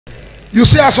You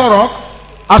see Asorok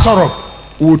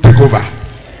will take over.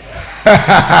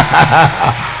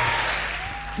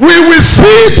 We will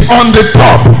sit on the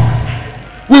top.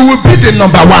 We will be the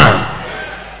number one.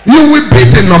 You will be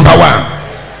the number one.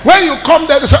 When you come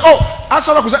there, they say, oh,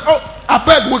 Asorok will say, oh, I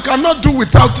beg, we cannot do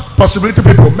without possibility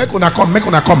people. Make una come, make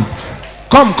una come.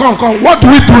 Come. What do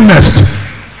we do next?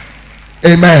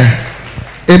 Amen.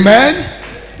 Amen.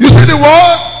 You see the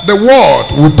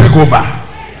world will take over.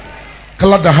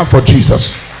 Clap the hand for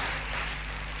Jesus.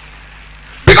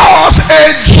 Because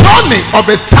a journey of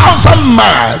 1,000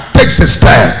 miles takes a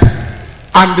step,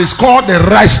 and it's called the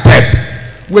right step.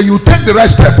 When you take the right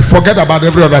step, forget about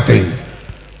every other thing.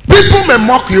 People may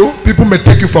mock you, people may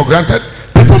take you for granted,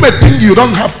 people may think you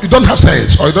don't have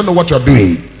sense, or you don't know what you're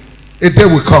doing. A day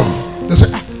will come, they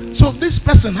say, so this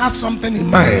person has something in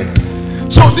mind.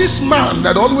 So this man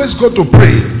that always go to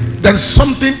pray, there's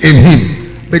something in him.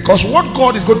 Because what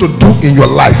God is going to do in your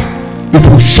life, it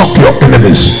will shock your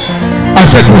enemies. I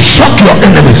said it will shock your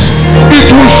enemies.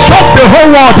 It will shock the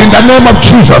whole world in the name of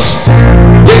Jesus.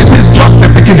 This is just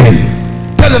the beginning.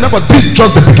 Tell your neighbor, this is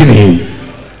just the beginning.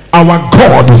 Our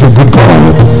God is a good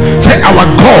God. Say, our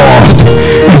God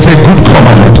is a good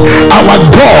God. Our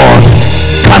God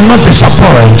cannot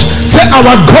disappoint. Say,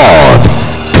 our God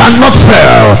cannot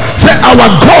fail. Say, our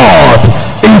God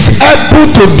is able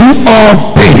to do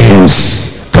all things.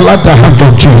 Clap the hand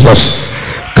for Jesus.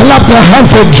 Clap the hand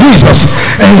for Jesus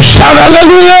and shout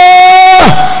hallelujah.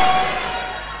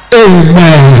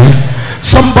 Amen.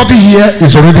 Somebody here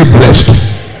is already blessed.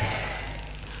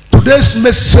 Today's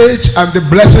message and the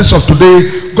blessings of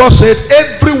today, God said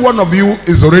every one of you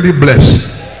is already blessed.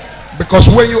 Because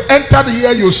when you entered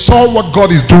here, you saw what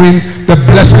God is doing. The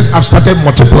blessings have started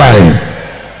multiplying.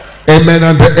 Amen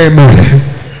and amen.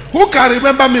 Who can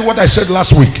remember me what I said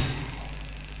last week?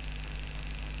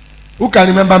 Who can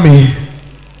remember me?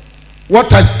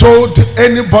 What I told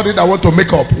anybody that want to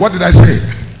make up. What did I say?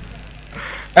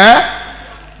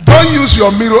 Don't use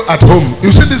your mirror at home.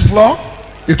 You see this floor?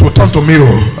 It will turn to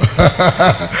mirror.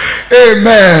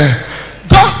 Amen.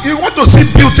 You want to see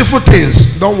beautiful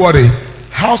things? Don't worry.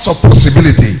 House of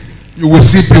possibility. You will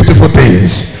see beautiful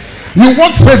things. You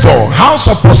want favor? House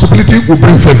of possibility will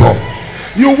bring favor.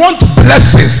 You want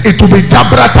blessings? It will be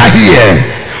Jabrata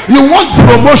here. You want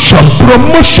promotion?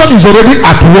 Promotion is already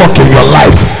at work in your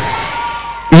life.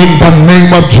 In the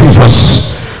name of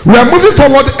Jesus. We are moving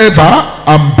forward ever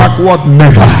and backward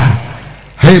never.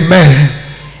 Amen.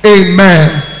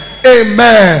 Amen.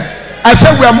 Amen. I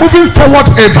said we are moving forward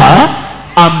ever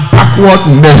and backward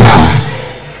never.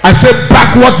 I said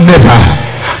backward never.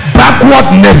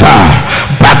 Backward never.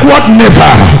 Backward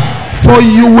never. For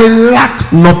you will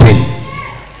lack nothing.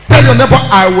 Tell your neighbor,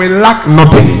 I will lack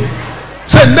nothing.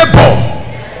 Say, neighbor,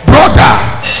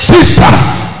 brother, sister,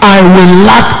 I will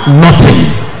lack nothing.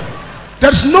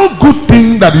 There's no good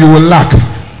thing that you will lack.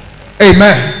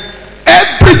 Amen.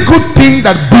 Every good thing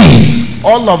that be,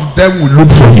 all of them will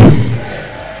look for you.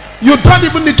 You don't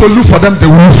even need to look for them, they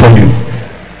will look for you.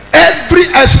 Every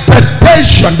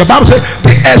expectation, the Bible says,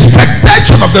 the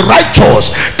expectation of the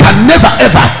righteous can never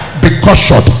ever be cut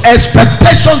short.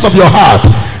 Expectations of your heart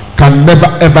can never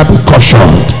ever be cut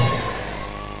short.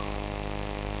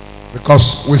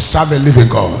 Because we serve a living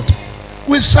God.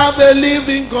 We serve a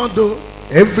living God, though.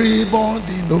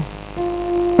 Everybody know.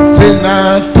 Say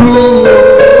not true.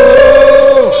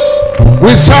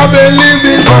 We serve a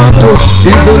living God, though.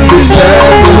 Even the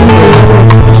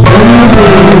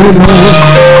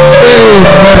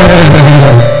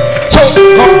Amen. So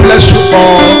God bless you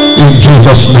all in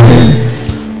Jesus'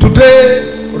 name.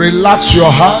 Today, relax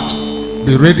your heart.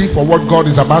 Be ready for what God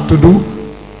is about to do.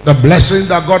 The blessings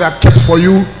that God has kept for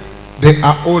you, they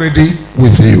are already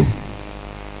with you.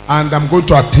 And I'm going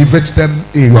to activate them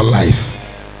in your life.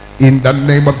 In the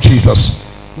name of Jesus.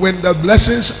 When the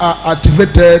blessings are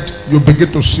activated, you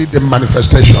begin to see the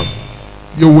manifestation.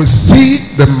 You will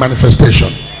see the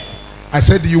manifestation. I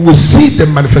said you will see the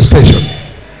manifestation.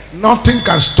 Nothing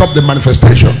can stop the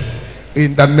manifestation.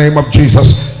 In the name of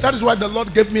Jesus. That is why the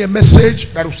Lord gave me a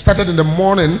message that started in the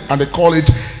morning, and they call it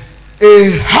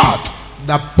a heart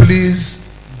that pleases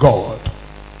God.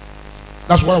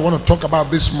 That's what I want to talk about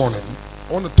this morning.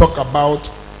 I want to talk about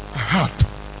a heart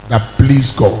that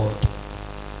pleases God.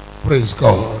 Praise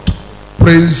God.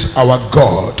 Praise our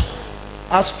God.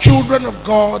 As children of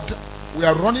God, we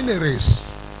are running a race.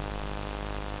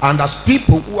 And as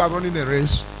people who are running a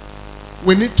race,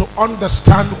 we need to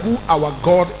understand who our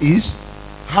God is,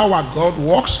 how our God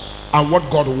works, and what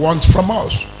God wants from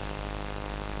us.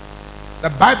 The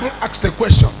Bible asked a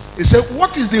question. It said,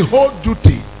 what is the whole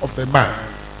duty of a man?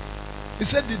 He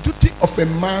said the duty of a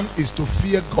man is to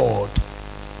fear God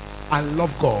and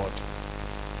love God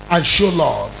and show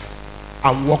love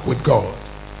and walk with God.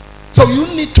 So you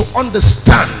need to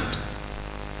understand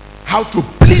how to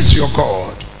please your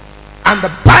God. And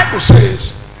the Bible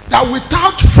says that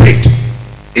without faith,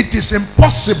 it is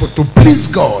impossible to please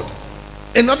God.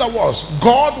 In other words,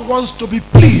 God wants to be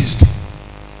pleased.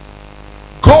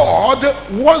 God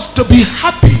wants to be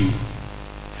happy.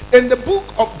 In the book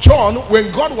of John,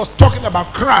 when God was talking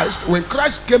about Christ, when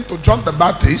Christ came to John the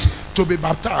Baptist to be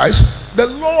baptized, the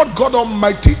Lord God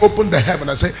Almighty opened the heaven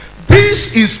and said,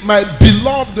 "This is my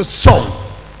beloved Son,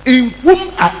 in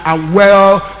whom I am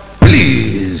well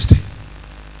pleased."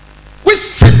 Which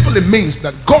simply means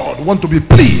that God wants to be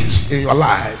pleased in your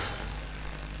life.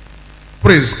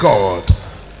 Praise God.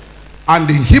 And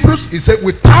in Hebrews, he said,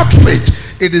 without faith,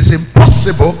 it is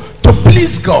impossible to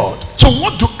please God. So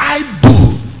what do I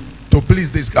do to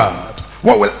please this God?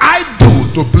 What will I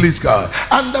do to please God?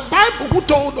 And the Bible, who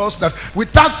told us that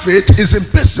without faith is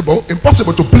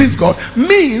impossible to please God,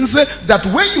 means that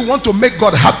when you want to make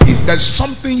God happy, there's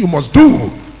something you must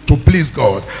do to please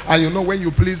God. And you know, when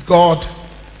you please God,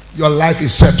 your life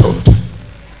is settled.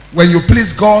 When you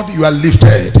please God, you are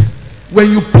lifted.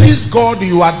 When you please God,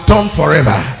 you are done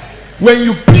forever. When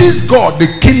you please God, the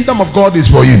kingdom of God is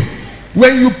for you.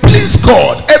 When you please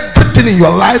God, everything in your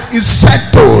life is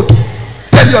settled.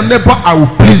 Tell your neighbor, I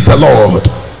will please the Lord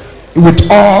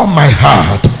with all my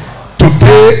heart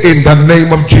today in the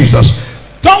name of Jesus.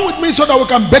 Turn with me so that we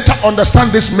can better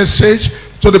understand this message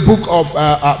to the book of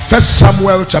 1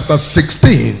 Samuel chapter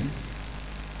 16.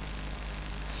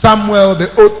 Samuel,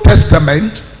 the Old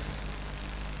Testament.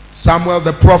 Samuel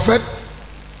the prophet.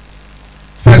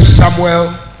 1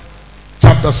 Samuel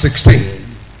chapter 16.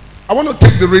 I want to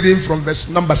take the reading from verse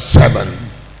number 7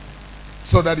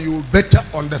 so that you will better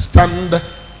understand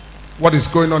what is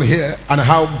going on here and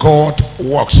how God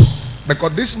works.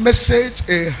 Because this message,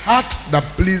 a heart that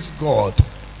pleases God,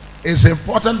 is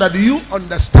important that you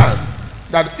understand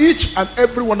that each and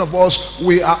every one of us,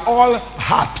 we are all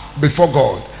heart before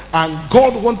God. And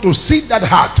God wants to see that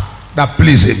heart that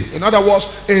please him. In other words,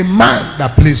 a man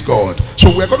that please God. So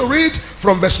we're going to read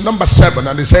from verse number 7,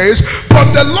 and it says,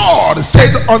 "But the Lord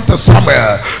said unto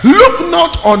Samuel, look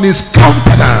not on his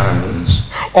countenance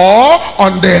or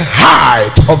on the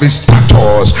height of his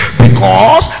stature,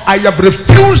 because I have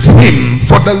refused him.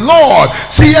 For the Lord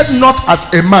seeth not as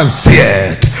a man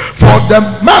seeth. For the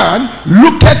man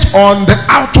looketh on the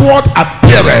outward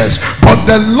appearance, but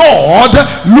the Lord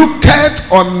looketh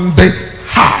on the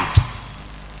heart."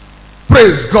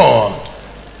 Praise God.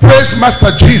 Praise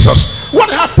Master Jesus. What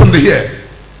happened here?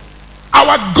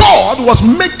 Our God was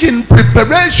making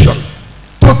preparation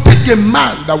to take a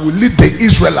man that will lead the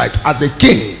Israelite as a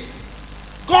king.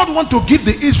 God wants to give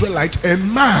the Israelite a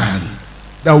man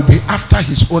that will be after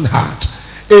his own heart.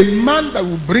 A man that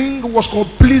will bring what's called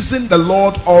pleasing the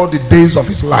Lord all the days of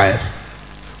his life.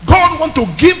 God wants to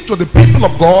give to the people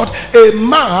of God a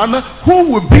man who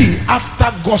will be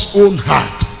after God's own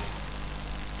heart.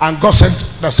 And God sent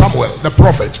the Samuel, the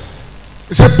prophet.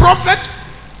 He said, "Prophet,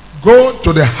 go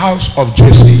to the house of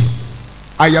Jesse.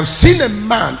 I have seen a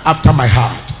man after my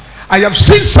heart. I have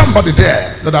seen somebody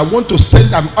there that I want to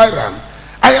send an errand.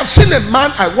 I have seen a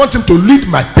man, I want him to lead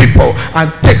my people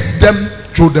and take them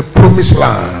to the promised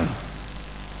land.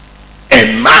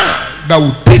 A man that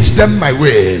will teach them my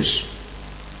ways."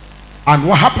 And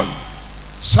what happened?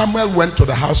 Samuel went to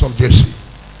the house of Jesse.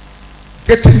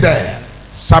 Getting there,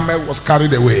 Samuel was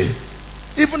carried away.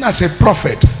 Even as a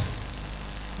prophet,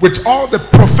 with all the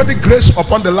prophetic grace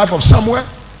upon the life of Samuel,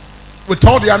 with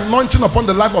all the anointing upon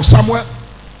the life of Samuel,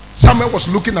 Samuel was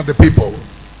looking at the people.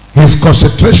 His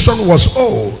concentration was,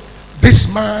 oh, this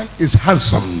man is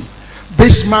handsome.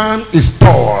 This man is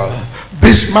tall.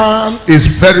 This man is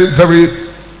very, very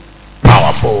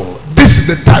powerful. This is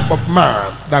the type of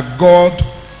man that God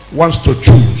wants to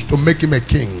choose to make him a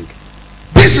king.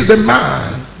 This is the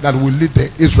man that will lead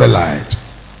the Israelites.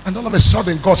 And all of a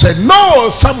sudden God said, "No,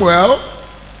 Samuel,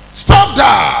 stop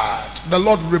that." The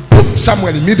Lord rebuked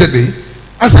Samuel immediately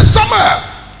and said, "Samuel,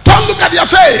 don't look at their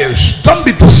face. Don't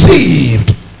be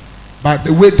deceived by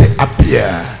the way they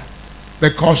appear,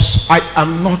 because I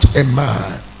am not a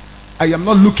man. I am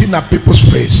not looking at people's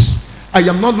face. I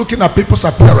am not looking at people's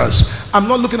appearance. I'm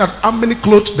not looking at how many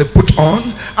clothes they put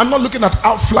on. I'm not looking at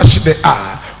how flashy they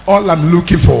are. All I'm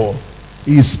looking for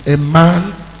is a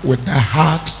man with a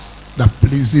heart that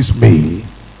pleases me."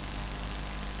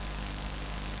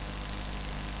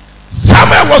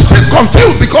 Samuel was still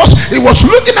confused because he was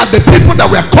looking at the people that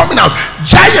were coming out.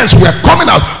 Giants were coming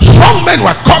out. Strong men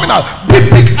were coming out.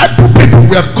 Big able people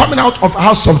were coming out of the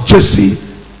house of Jesse.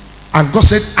 And God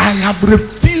said, "I have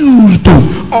refused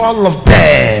all of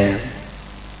them."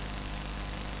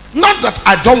 Not that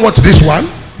I don't want this one,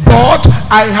 but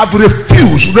I have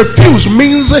refused. Refuse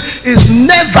means it's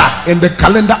never in the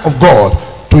calendar of God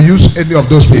to use any of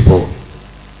those people.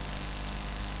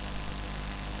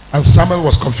 And Samuel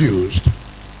was confused.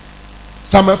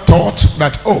 Samuel thought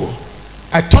that, oh,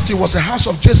 I thought it was a house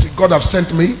of Jesse God have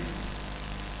sent me.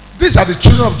 These are the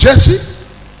children of Jesse.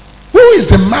 Who is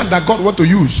the man that God want to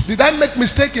use? Did I make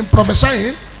mistake in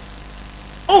prophesying?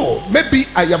 Oh, maybe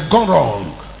I have gone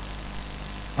wrong.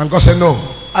 And God said, no.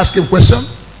 Ask him question.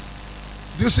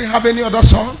 Do you still have any other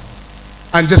son?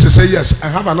 And Jesse said, yes, I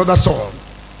have another son.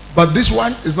 But this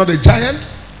one is not a giant.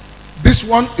 This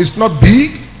one is not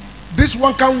big. This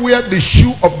one can wear the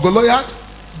shoe of Goliath.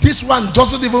 This one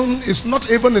is not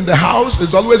even in the house.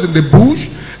 It's always in the bush.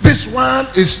 This one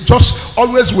is just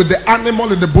always with the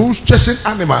animal in the bush, chasing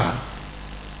animal.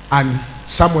 And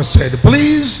Samuel said,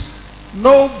 please,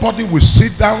 nobody will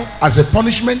sit down as a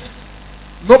punishment.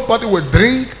 Nobody will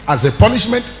drink as a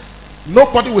punishment.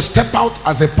 Nobody will step out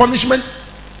as a punishment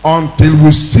until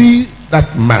we see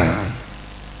that man.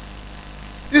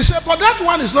 He said, but that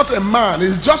one is not a man.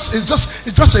 It's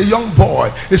just a young boy.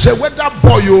 He said, whether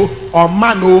boy or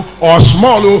man or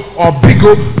small or big,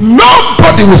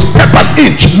 nobody will step an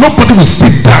inch. Nobody will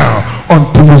sit down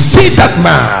until we see that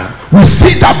man. We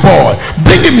see that boy.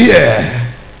 Bring him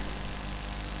here.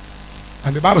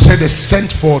 And the Bible said they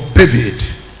sent for David.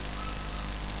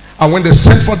 And when they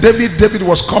sent for David, David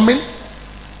was coming.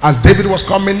 As David was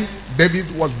coming, David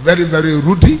was very, very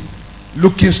ruddy,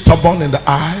 looking stubborn in the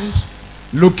eyes,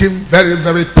 looking very,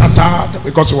 very tattered,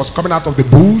 because he was coming out of the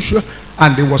bush.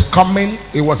 And he was coming,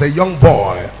 he was a young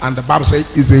boy, and the Bible says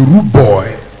he's a rude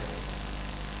boy.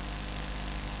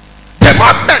 The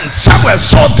moment Samuel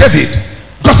saw David,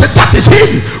 God said, that is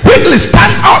him. Quickly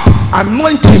stand up,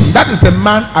 anoint him. That is the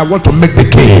man I want to make the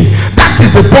king. That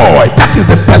is the boy, that is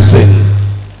the person.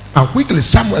 And quickly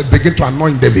Samuel began to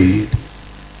anoint David.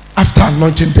 After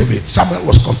anointing David, Samuel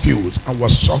was confused and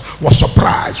was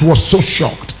surprised, was so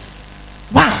shocked.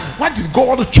 Why did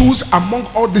God choose among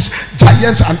all these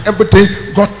giants and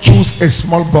everything? God chose a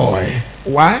small boy.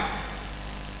 Why?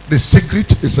 The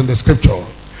secret is in the scripture.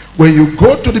 When you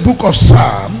go to the book of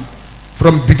Psalm,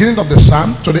 from beginning of the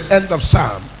Psalm to the end of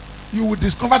Psalm, you will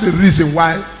discover the reason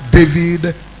why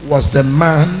David was the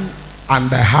man and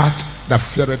the heart that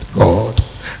feareth God,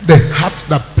 the heart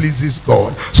that pleases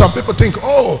God. Some people think,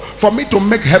 oh, for me to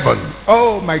make heaven,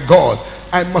 oh my God,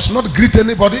 I must not greet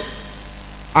anybody.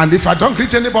 And if I don't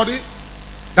greet anybody,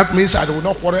 that means I will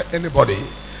not worry anybody.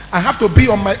 I have to be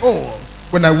on my own.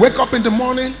 When I wake up in the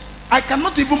morning, I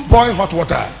cannot even boil hot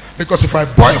water, because if I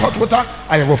boil hot water,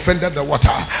 I have offended the water.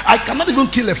 I cannot even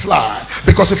kill a fly,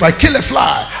 because if I kill a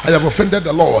fly, I have offended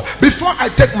the Lord. Before I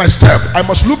take my step, I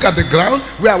must look at the ground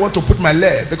where I want to put my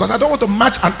leg, because I don't want to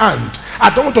match an ant. I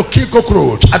don't want to kill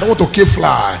cockroach. I don't want to kill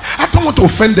fly. I don't want to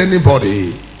offend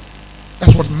anybody.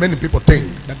 That's what many people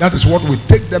think, that is what will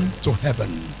take them to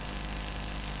heaven.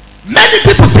 Many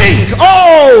people think,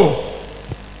 oh,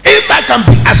 if I can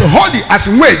be as holy as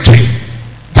Nweji,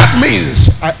 that means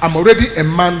I am already a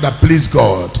man that pleases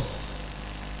God.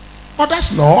 But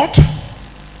that's not.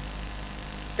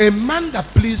 A man that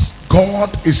pleases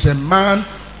God is a man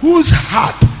whose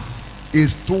heart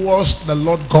is towards the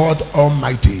Lord God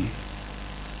Almighty.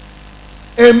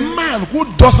 A man who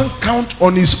doesn't count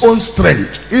on his own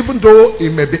strength, even though he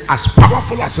may be as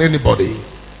powerful as anybody.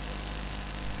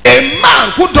 A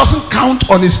man who doesn't count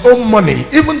on his own money,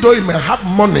 even though he may have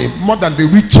money more than the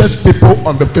richest people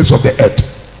on the face of the earth.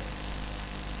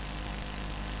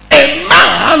 A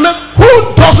man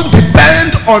who doesn't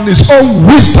depend on his own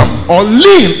wisdom or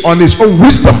lean on his own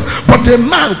wisdom, but a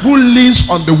man who leans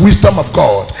on the wisdom of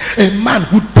God. A man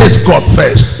who takes God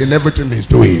first in everything he's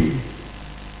doing.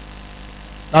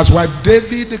 That's why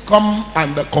David come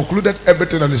and concluded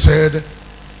everything, and he said,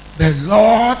 the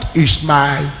Lord is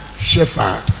my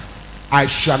shepherd, I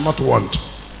shall not want.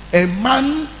 A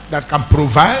man that can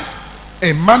provide,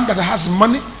 a man that has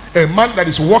money, a man that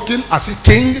is working as a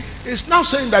king, is now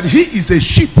saying that he is a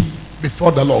sheep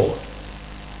before the Lord.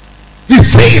 He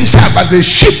sees himself as a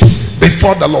sheep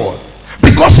before the Lord,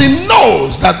 because he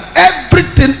knows that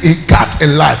everything he got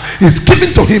in life is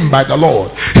given to him by the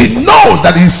Lord. He knows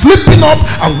that he's sleeping up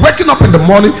and waking up in the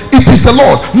morning, it is the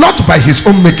Lord, not by his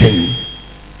own making.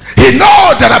 He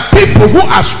knows there are people who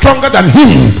are stronger than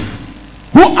him,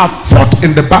 who have fought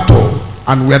in the battle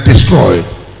and were destroyed.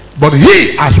 But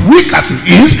he, as weak as he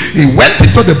is, he went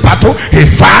into the battle, he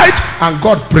fight, and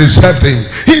God preserved him.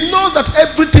 He knows that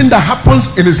everything that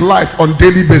happens in his life on a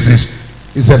daily basis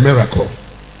is a miracle.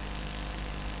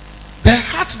 The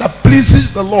heart that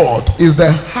pleases the Lord is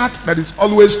the heart that is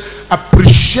always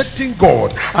appreciating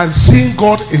God and seeing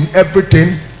God in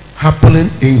everything happening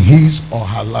in his or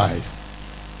her life.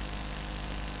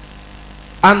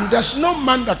 And there's no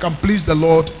man that can please the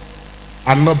Lord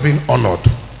and not being honored.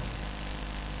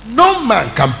 No man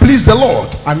can please the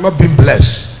Lord and not being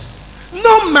blessed.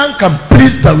 No man can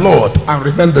please the Lord and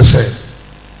remain the same.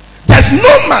 There's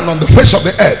no man on the face of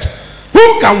the earth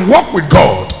who can walk with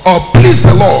God or please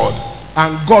the Lord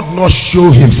and God not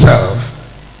show himself.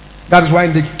 That is why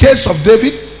in the case of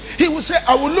David, he will say,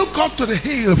 I will look up to the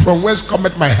hill from whence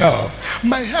cometh my help.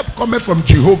 My help cometh from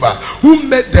Jehovah, who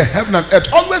made the heaven and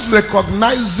earth. Always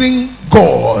recognizing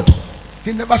God.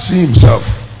 He never see himself.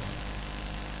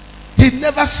 He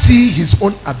never see his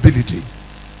own ability.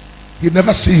 He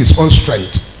never see his own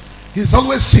strength. He's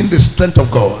always seen the strength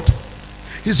of God.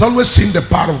 He's always seen the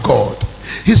power of God.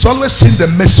 He's always seen the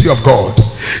mercy of God.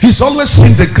 He's always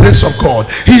seen the grace of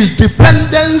God. His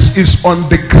dependence is on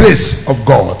the grace of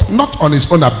God, not on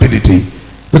his own ability,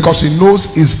 because he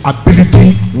knows his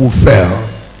ability will fail.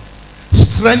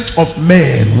 Strength of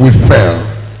men will fail.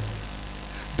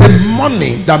 The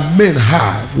money that men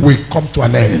have will come to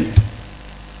an end.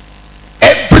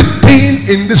 Everything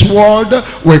in this world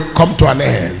will come to an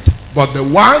end, but the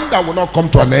one that will not come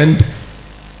to an end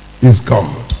is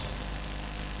God.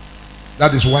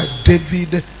 That is why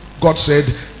David, God said,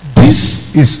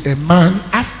 this is a man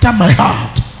after my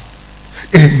heart.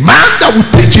 A man that will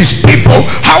teach his people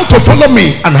how to follow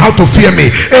me and how to fear me.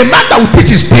 A man that will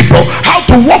teach his people how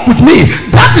to walk with me.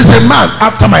 That is a man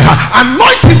after my heart.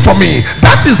 Anointing for me.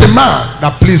 That is the man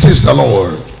that pleases the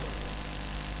Lord.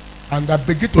 And I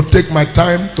begin to take my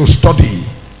time to study,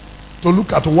 to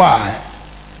look at why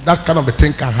that kind of a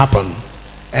thing can happen.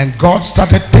 And God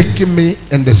started taking me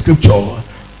in the scripture,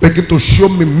 begin to show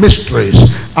me mysteries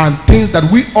and things that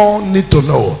we all need to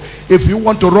know. If you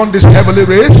want to run this heavenly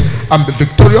race and be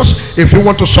victorious, if you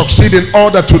want to succeed in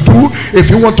all that you do, if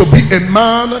you want to be a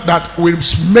man that will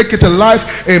make it in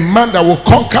life, a man that will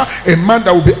conquer, a man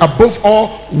that will be above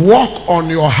all, work on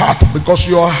your heart, because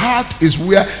your heart is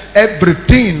where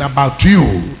everything about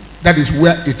you, that is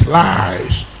where it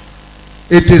lies.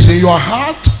 It is in your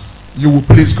heart you will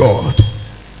please God.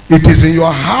 It is in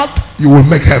your heart you will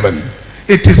make heaven.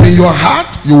 It is in your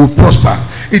heart you will prosper.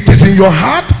 It is in your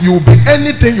heart you will be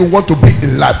anything you want to be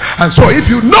in life. And so if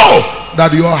you know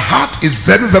that your heart is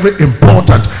very, very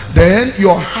important, then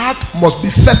your heart must be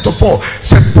first of all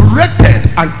separated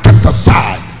and kept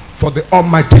aside for the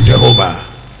Almighty Jehovah.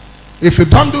 If you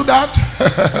don't do that,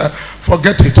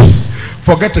 forget it.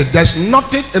 Forget it. There's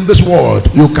nothing in this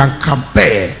world you can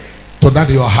compare to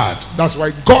that your heart. That's why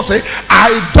God said,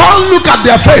 I don't look at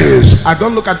their face. I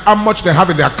don't look at how much they have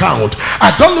in their account.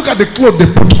 I don't look at the clothes they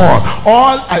put on.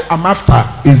 All I am after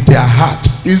is their heart.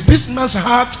 Is this man's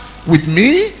heart with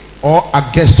me or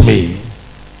against me?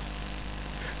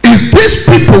 Is these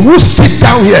people who sit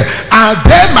down here, are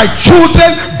they my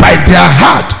children by their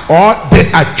heart, or they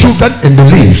are children in the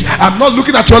lips? I'm not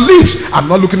looking at your lips. I'm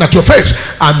not looking at your face.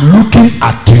 I'm looking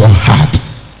at your heart.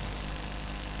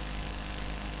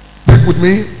 With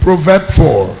me, Proverbs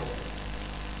 4.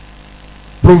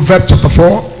 Proverbs chapter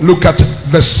 4, look at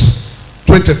verse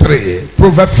 23.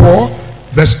 Proverbs 4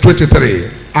 verse 23.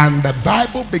 And the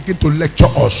Bible began to lecture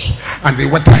us, and they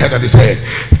went ahead and they said,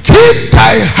 keep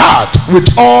thy heart with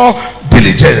all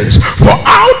diligence, for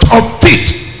out of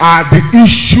it are the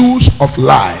issues of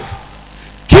life.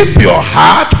 Keep your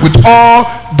heart with all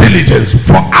diligence,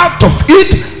 for out of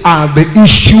it are the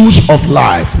issues of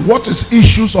life. What is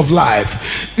issues of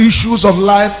life? Issues of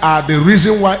life are the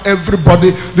reason why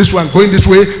everybody, this one going this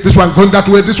way, this one going that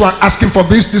way, this one asking for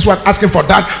this one asking for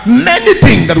that. Many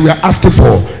things that we are asking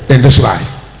for in this life.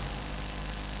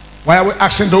 Why are we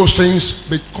asking those things?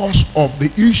 Because of the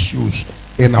issues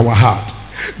in our heart.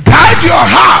 Guide your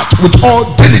heart with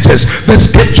all diligence. The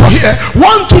scripture here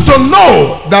wants you to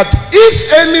know that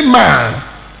if any man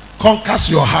conquers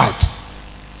your heart,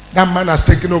 that man has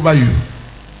taken over you.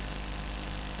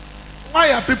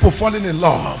 Why are people falling in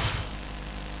love?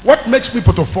 What makes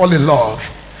people to fall in love?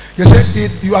 You say,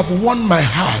 you have won my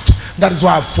heart. That is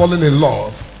why I've fallen in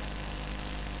love.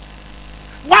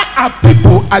 Why are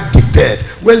people addicted?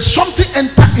 When something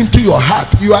enters into your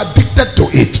heart, you are addicted to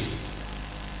it.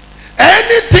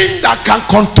 Anything that can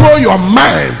control your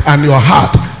mind and your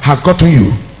heart has gotten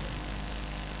you.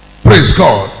 Praise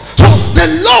God. So the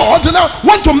Lord now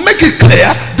want to make it clear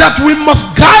that we must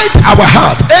guide our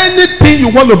heart. Anything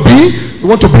you want to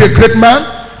be a great man,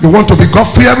 You want to be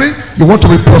God-fearing. You want to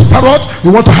be prosperous.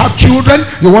 You want to have children.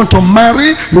 You want to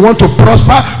marry. You want to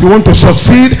prosper. You want to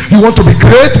succeed. You want to be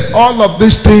great. All of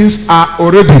these things are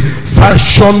already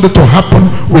fashioned to happen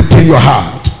within your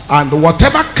heart. And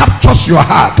whatever captures your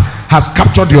heart has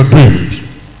captured your dreams.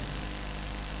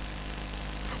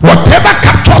 Whatever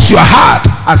captures your heart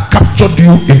has captured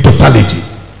you in totality.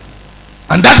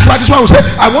 And that's why this one will say,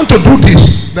 I want to do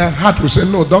this. The heart will say,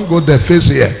 no, don't go there, face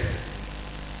here.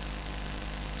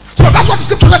 So that's what the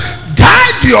scripture says.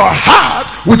 Guide your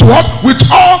heart with what? With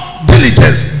all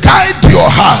diligence. Guide your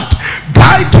heart.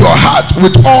 Guide your heart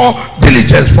with all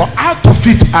diligence. For out of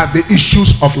it are the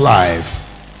issues of life.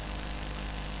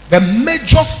 The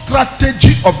major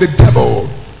strategy of the devil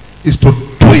is to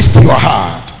twist your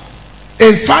heart.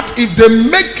 In fact, if they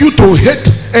make you to hate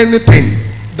anything,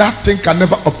 that thing can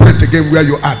never operate again where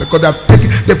you are, because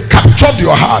they've captured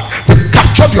your heart, they've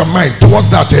captured your mind towards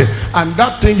that thing, and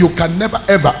that thing you can never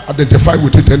ever identify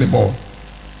with it anymore.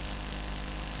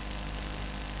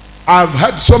 I've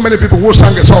heard so many people who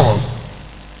sang a song.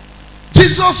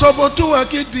 Jesus obotu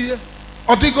akidi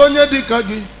otigonye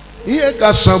dikagi iye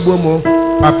gasabomo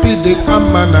papi de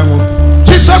kamanawo.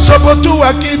 Jesus obotu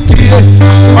akidi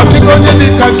otigonye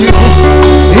dikagi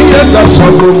iye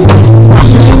gasabomo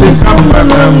papi de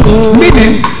kamanawo.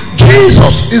 Meaning,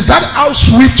 Jesus, is that how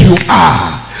sweet you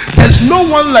are? There's no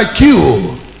one like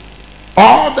you.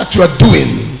 All that you are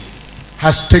doing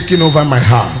has taken over my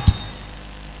heart.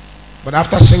 But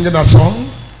after singing that song,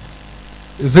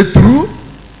 is it true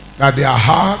that their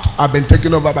heart have been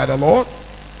taken over by the Lord?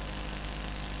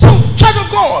 So, child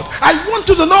of God, I want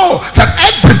you to know that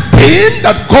everything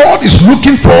that God is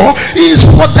looking for is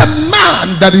for the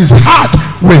man that his heart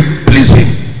will please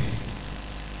him.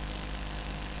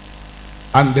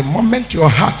 And the moment your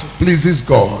heart pleases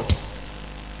God,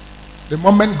 the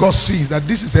moment God sees that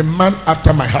this is a man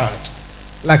after my heart,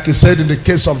 like he said in the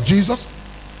case of Jesus,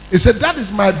 he said, that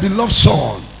is my beloved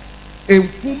son, in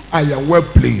whom I am well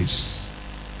pleased.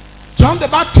 John the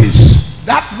Baptist,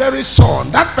 that very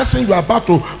son, that person you are about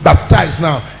to baptize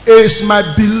now, is my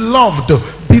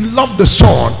beloved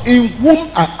son, in whom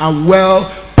I am well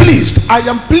pleased. I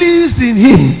am pleased in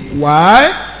him.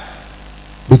 Why?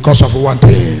 Because of one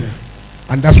thing.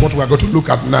 And that's what we are going to look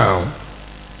at now.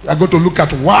 We are going to look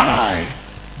at why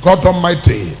God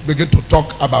Almighty began to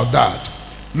talk about that.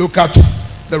 Look at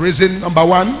the reason. Number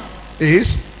one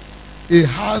is he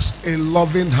has a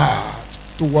loving heart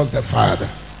towards the Father.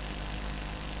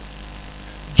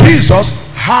 Jesus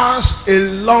has a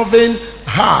loving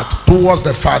heart towards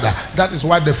the Father. That is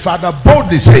why the Father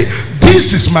boldly say,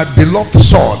 this is my beloved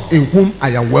son in whom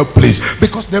I am well pleased.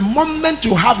 Because the moment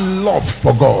you have love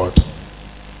for God,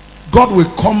 God will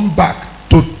come back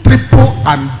to triple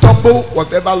and double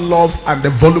whatever love and the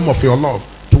volume of your love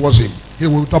towards him. He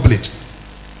will double it.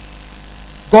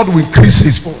 God will increase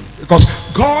his own, because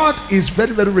God is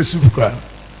very, very reciprocal.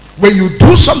 When you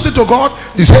do something to God,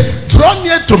 he said, draw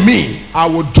near to me, I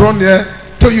will draw near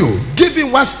to you. Give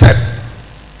him one step,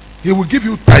 he will give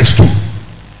you times two.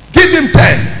 Give him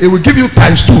 10, he will give you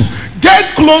times two.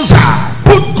 Get closer,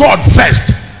 put God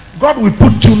first. God will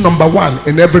put you number one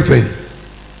in everything.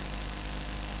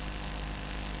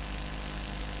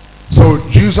 So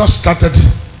Jesus started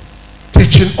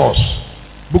teaching us.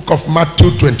 Book of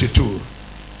Matthew 22.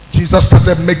 Jesus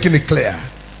started making it clear.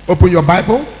 Open your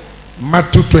Bible.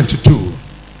 Matthew 22.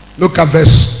 Look at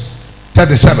verse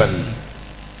 37.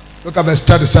 Look at verse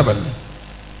 37.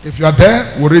 If you are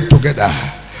there, we'll read together.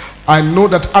 I know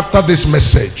that after this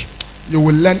message, you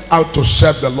will learn how to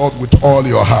serve the Lord with all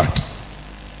your heart.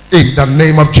 In the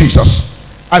name of Jesus.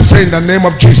 I say in the name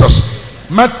of Jesus.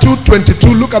 Matthew 22,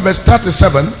 look at verse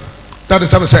 37.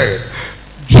 37 said,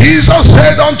 Jesus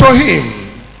said unto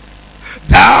him,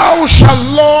 thou shalt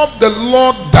love the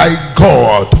Lord thy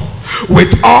God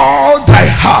with all thy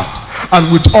heart,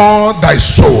 and with all thy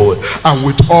soul, and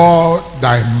with all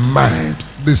thy mind.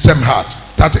 The same heart.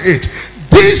 38.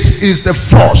 This is the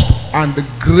first and the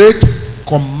great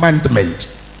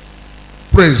commandment.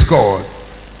 Praise God.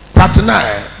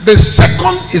 39. The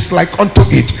second is like unto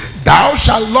it, thou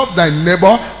shalt love thy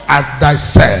neighbor as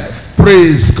thyself.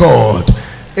 Praise God.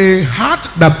 A heart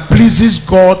that pleases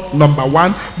God, number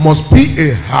one, must be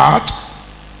a heart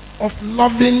of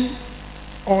loving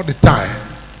all the time.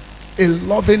 A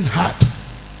loving heart.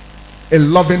 A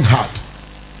loving heart.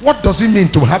 What does it mean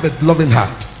to have a loving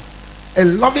heart? A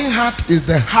loving heart is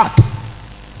the heart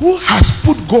who has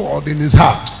put God in his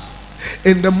heart.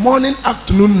 In the morning,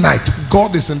 afternoon, night,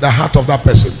 God is in the heart of that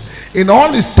person. In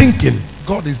all his thinking,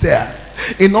 God is there.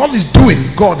 In all he's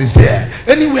doing, God is there.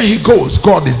 Anywhere he goes,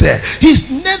 God is there. He's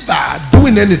never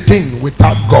doing anything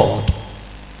without God.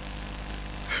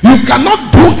 You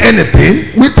cannot do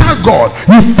anything without God.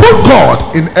 You put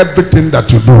God in everything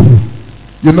that you do.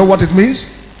 You know what it means?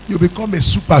 You become a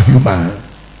superhuman.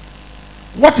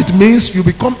 What it means, you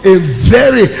become a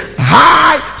very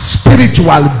high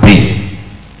spiritual being.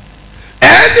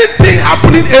 Anything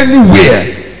happening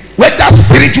anywhere, whether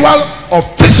spiritual or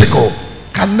physical,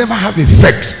 can never have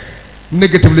effect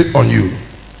negatively on you.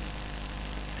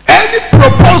 Any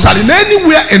proposal in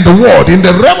anywhere in the world, in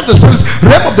the realm of the spirit,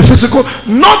 realm of the physical,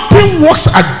 nothing works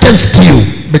against you,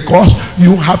 because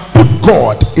you have put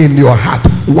God in your heart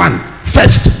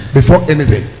first before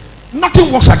anything.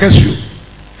 Nothing works against you.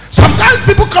 Sometimes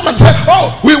people come and say,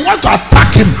 oh, we want to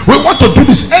attack him, we want to do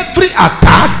this. Every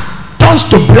attack turns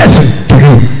to blessing to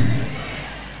you.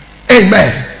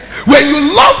 Amen. When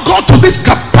you love God to this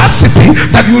capacity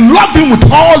that you love him with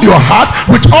all your heart,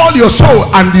 with all your soul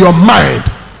and your mind,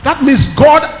 that means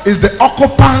God is the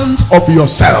occupant of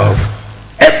yourself.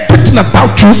 Everything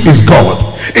about you is God.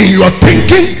 In your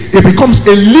thinking, it becomes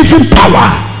a living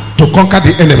power to conquer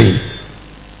the enemy.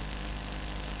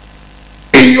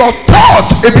 In your thought,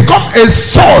 it becomes a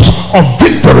source of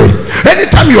victory.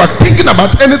 Anytime you are thinking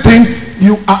about anything,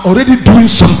 you are already doing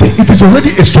something. It is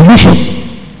already a solution.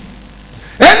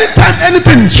 Anytime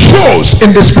anything shows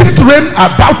in the spirit realm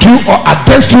about you or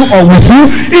against you or with you,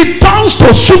 it turns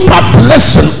to super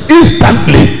blessing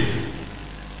instantly.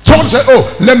 Someone say,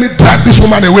 oh, let me drive this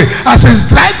woman away. As he's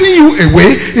driving you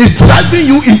away, he's driving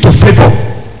you into favor.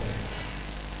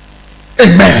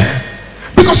 Amen.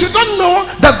 Because you don't know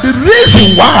that the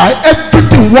reason why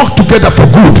everything works together for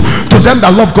good to them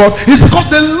that love God is because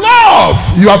the love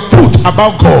you have put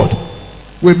about God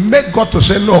will make God to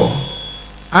say, no,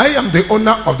 I am the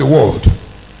owner of the world.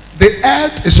 The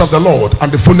earth is of the Lord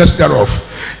and the fullness thereof.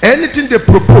 Anything they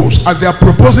propose, as they are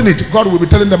proposing it, God will be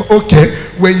telling them, okay,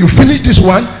 when you finish this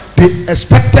one, the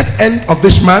expected end of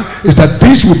this man is that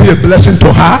this will be a blessing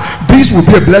to her, this will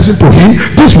be a blessing to him,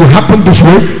 this will happen this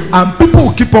way. And people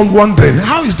will keep on wondering,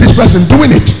 how is this person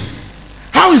doing it?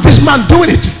 How is this man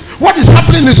doing it? What is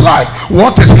happening in his life?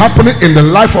 What is happening in the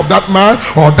life of that man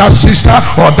or that sister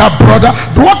or that brother?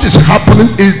 What is happening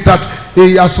is that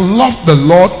he has loved the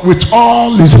Lord with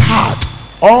all his heart,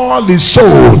 all his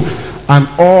soul, and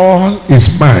all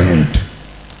his mind.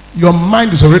 Your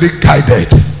mind is already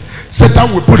guided.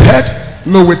 Satan will put head,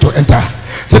 no way to enter.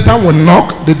 Satan will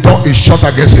knock, the door is shut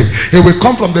against him. He will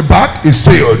come from the back, is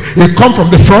sealed. He will come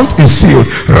from the front, is sealed.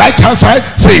 Right hand side,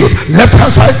 sealed. Left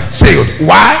hand side, sealed.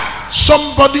 Why?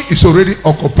 Somebody is already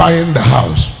occupying the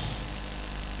house.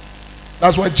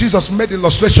 That's why Jesus made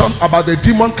illustration about the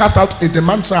demon cast out in the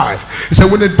man's life. He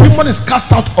said when a demon is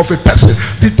cast out of a person,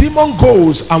 the demon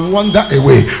goes and wander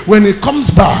away. When he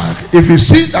comes back, if he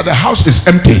sees that the house is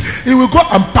empty, he will go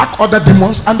and pack other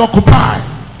demons and occupy.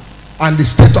 And the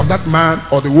state of that man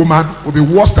or the woman will be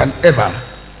worse than ever.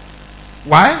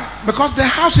 Why? Because the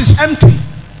house is empty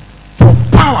for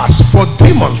powers, for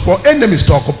demons, for enemies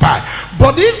to occupy.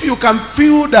 But if you can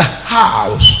fill the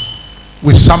house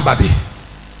with somebody,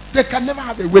 they can never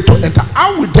have a way to enter.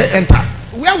 How will they enter?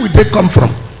 Where will they come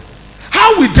from?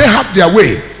 How will they have their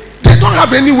way? They don't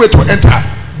have any way to enter,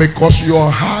 because your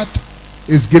heart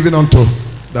is given unto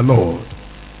the Lord.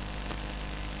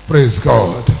 Praise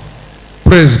God.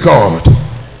 Praise God.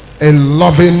 A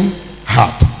loving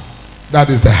heart. That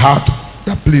is the heart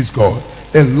that pleases God.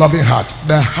 A loving heart.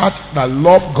 The heart that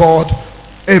loves God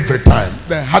every time.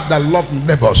 The heart that loves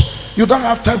neighbors. You don't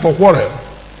have time for quarrel.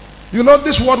 You know,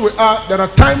 this world we are, there are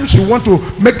times you want to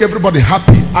make everybody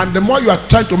happy, and the more you are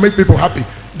trying to make people happy,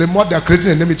 the more they are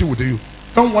creating enmity with you.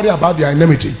 Don't worry about their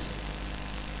enmity.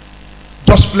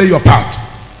 Just play your part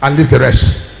and leave the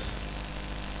rest.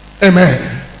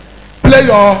 Amen. Play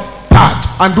your part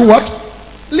and do what?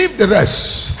 Leave the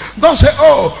rest. Don't say,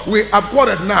 oh, we have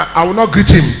quarreled now, I will not greet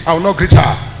him, I will not greet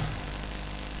her.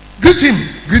 Greet him,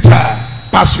 greet her,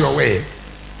 pass your way.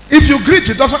 If you greet,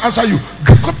 it doesn't answer you,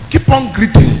 keep on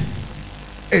greeting.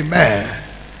 Amen.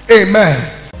 Amen.